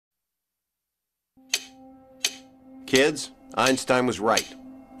Kids, Einstein was right.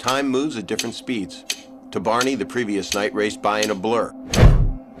 Time moves at different speeds. To Barney, the previous night raced by in a blur.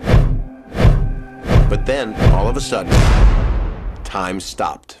 But then, all of a sudden, time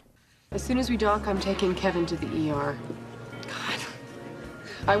stopped. As soon as we dock, I'm taking Kevin to the ER. God,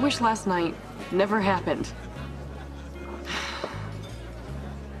 I wish last night never happened.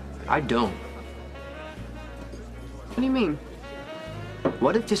 I don't. What do you mean?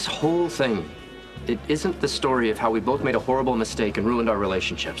 What if this whole thing, it isn't the story of how we both made a horrible mistake and ruined our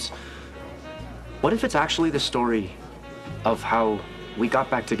relationships? What if it's actually the story of how we got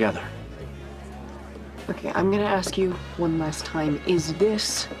back together? Okay, I'm gonna ask you one last time. Is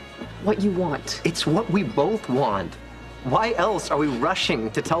this what you want? It's what we both want. Why else are we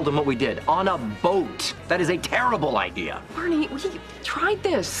rushing to tell them what we did? On a boat. That is a terrible idea. Barney, we tried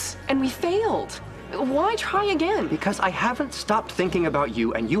this, and we failed. Why try again? Because I haven't stopped thinking about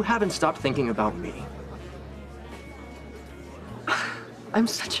you, and you haven't stopped thinking about me. I'm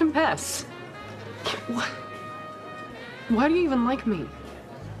such a mess. What? Why do you even like me?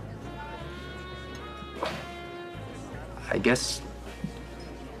 I guess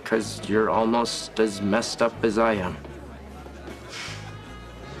because you're almost as messed up as I am.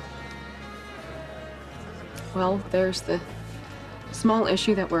 Well, there's the small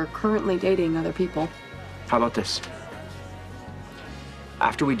issue that we're currently dating other people. How about this?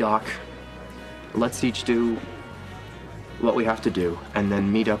 After we dock, let's each do what we have to do, and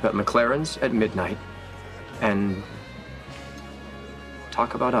then meet up at McLaren's at midnight and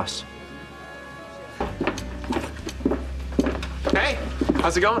talk about us. Hey,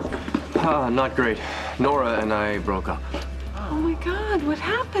 how's it going? Not great. Nora and I broke up. Oh my God, what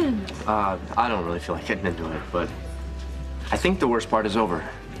happened? I don't really feel like getting into it, but I think the worst part is over.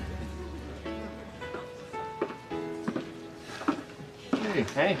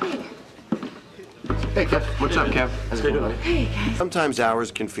 Hey. Hey, Kev. What's up, Kev? How's it going? Hey, guys. Sometimes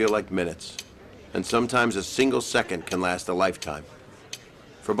hours can feel like minutes, and sometimes a single second can last a lifetime.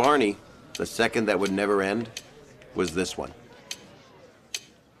 For Barney, the second that would never end was this one.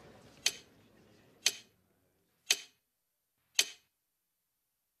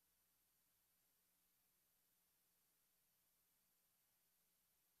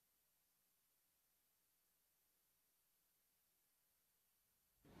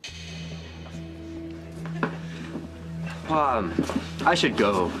 I should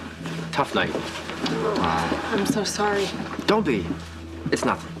go. Tough night. I'm so sorry. Don't be. It's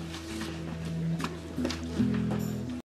nothing.